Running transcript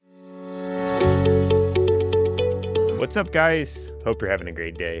What's up, guys? Hope you're having a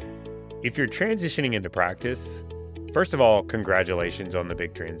great day. If you're transitioning into practice, first of all, congratulations on the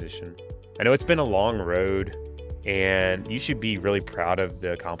big transition. I know it's been a long road, and you should be really proud of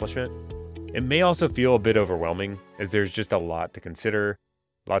the accomplishment. It may also feel a bit overwhelming as there's just a lot to consider,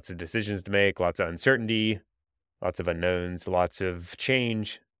 lots of decisions to make, lots of uncertainty, lots of unknowns, lots of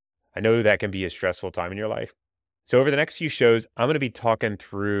change. I know that can be a stressful time in your life. So, over the next few shows, I'm going to be talking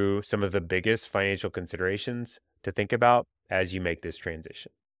through some of the biggest financial considerations to think about as you make this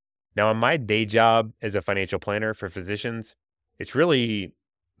transition. Now, in my day job as a financial planner for physicians, it's really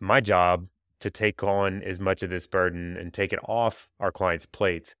my job to take on as much of this burden and take it off our clients'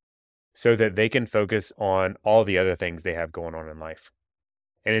 plates so that they can focus on all the other things they have going on in life.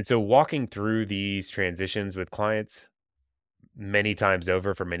 And so, walking through these transitions with clients many times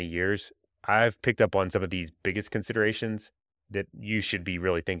over for many years, I've picked up on some of these biggest considerations that you should be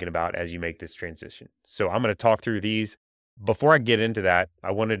really thinking about as you make this transition. So I'm going to talk through these. Before I get into that,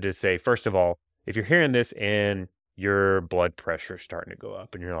 I wanted to say, first of all, if you're hearing this and your blood pressure is starting to go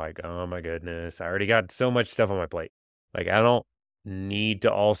up and you're like, oh my goodness, I already got so much stuff on my plate. Like, I don't need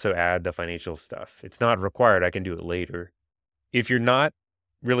to also add the financial stuff. It's not required. I can do it later. If you're not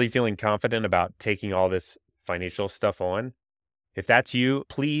really feeling confident about taking all this financial stuff on, if that's you,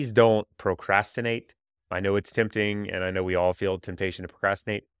 please don't procrastinate. I know it's tempting, and I know we all feel temptation to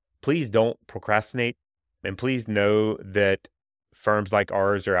procrastinate. Please don't procrastinate, and please know that firms like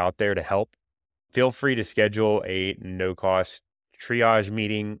ours are out there to help. Feel free to schedule a no-cost triage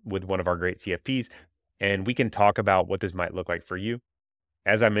meeting with one of our great CFPs, and we can talk about what this might look like for you.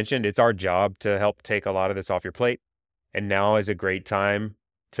 As I mentioned, it's our job to help take a lot of this off your plate, and now is a great time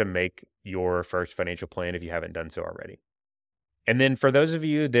to make your first financial plan if you haven't done so already. And then for those of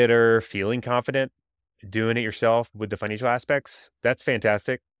you that are feeling confident doing it yourself with the financial aspects, that's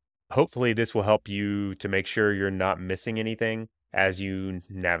fantastic. Hopefully, this will help you to make sure you're not missing anything as you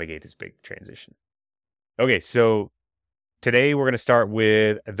navigate this big transition. Okay, so today we're going to start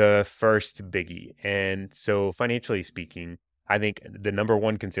with the first biggie. And so, financially speaking, I think the number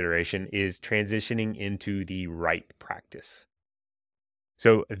one consideration is transitioning into the right practice.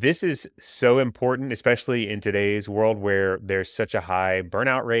 So this is so important, especially in today's world where there's such a high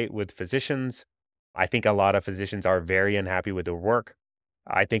burnout rate with physicians. I think a lot of physicians are very unhappy with their work.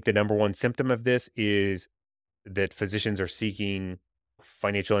 I think the number one symptom of this is that physicians are seeking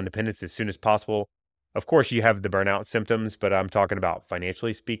financial independence as soon as possible. Of course, you have the burnout symptoms, but I'm talking about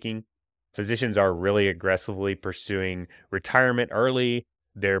financially speaking. Physicians are really aggressively pursuing retirement early.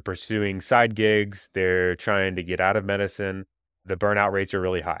 They're pursuing side gigs. They're trying to get out of medicine. The burnout rates are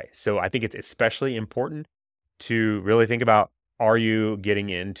really high. So I think it's especially important to really think about, are you getting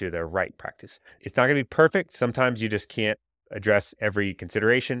into the right practice? It's not going to be perfect. Sometimes you just can't address every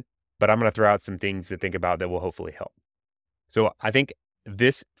consideration, but I'm going to throw out some things to think about that will hopefully help. So I think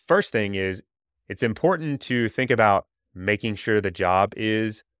this first thing is it's important to think about making sure the job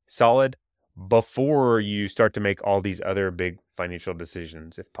is solid before you start to make all these other big financial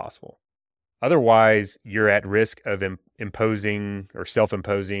decisions, if possible. Otherwise, you're at risk of imposing or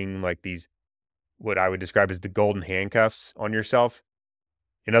self-imposing like these, what I would describe as the golden handcuffs on yourself.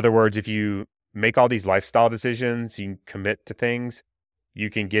 In other words, if you make all these lifestyle decisions, you commit to things, you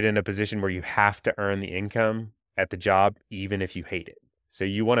can get in a position where you have to earn the income at the job, even if you hate it. So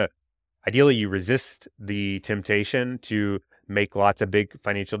you want to, ideally, you resist the temptation to make lots of big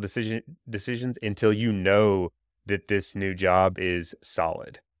financial decisions until you know that this new job is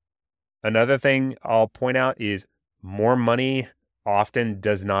solid. Another thing I'll point out is more money often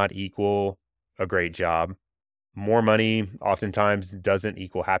does not equal a great job. More money oftentimes doesn't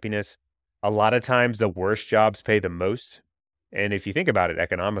equal happiness. A lot of times the worst jobs pay the most. And if you think about it,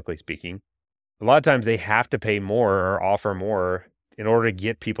 economically speaking, a lot of times they have to pay more or offer more in order to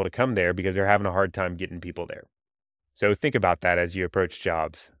get people to come there because they're having a hard time getting people there. So think about that as you approach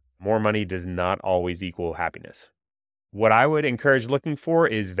jobs. More money does not always equal happiness. What I would encourage looking for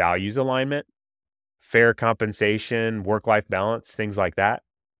is values alignment, fair compensation, work-life balance, things like that.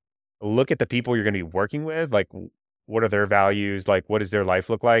 Look at the people you're going to be working with. Like, what are their values? Like, what does their life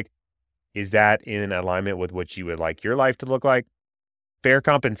look like? Is that in alignment with what you would like your life to look like? Fair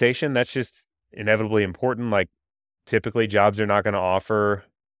compensation, that's just inevitably important. Like, typically jobs are not going to offer,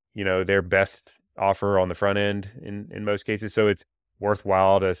 their best offer on the front end in most cases. So it's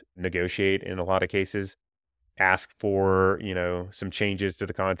worthwhile to negotiate in a lot of cases. Ask for, some changes to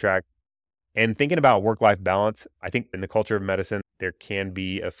the contract. And thinking about work-life balance, I think in the culture of medicine, there can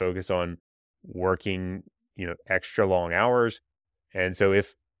be a focus on working, extra long hours. And so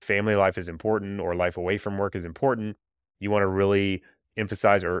if family life is important or life away from work is important, you want to really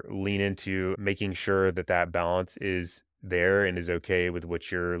emphasize or lean into making sure that that balance is there and is okay with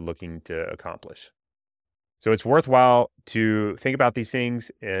what you're looking to accomplish. So it's worthwhile to think about these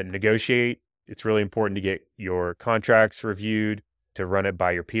things and negotiate. It's really important to get your contracts reviewed, to run it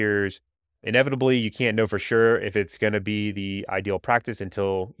by your peers. Inevitably, you can't know for sure if it's going to be the ideal practice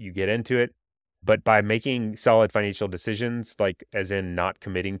until you get into it. But by making solid financial decisions, like as in not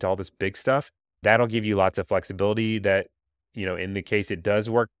committing to all this big stuff, that'll give you lots of flexibility that, in the case it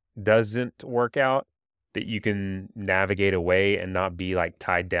doesn't work out, that you can navigate away and not be like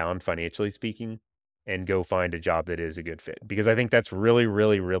tied down financially speaking and go find a job that is a good fit. Because I think that's really,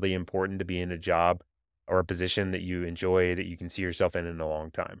 really, really important to be in a job or a position that you enjoy, that you can see yourself in a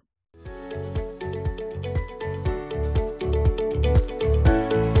long time.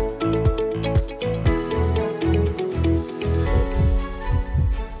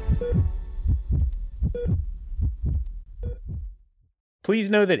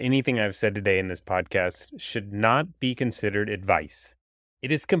 Please know that anything I've said today in this podcast should not be considered advice.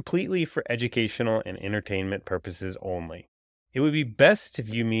 It is completely for educational and entertainment purposes only. It would be best to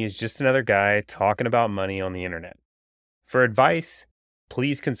view me as just another guy talking about money on the internet. For advice,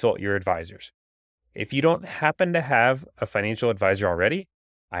 please consult your advisors. If you don't happen to have a financial advisor already,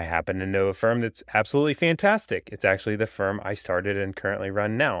 I happen to know a firm that's absolutely fantastic. It's actually the firm I started and currently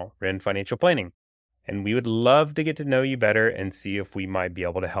run now, Wren Financial Planning. And we would love to get to know you better and see if we might be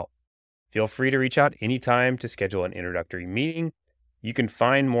able to help. Feel free to reach out anytime to schedule an introductory meeting. You can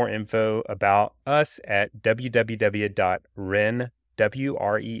find more info about us at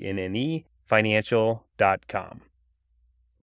www.renfinancial.com.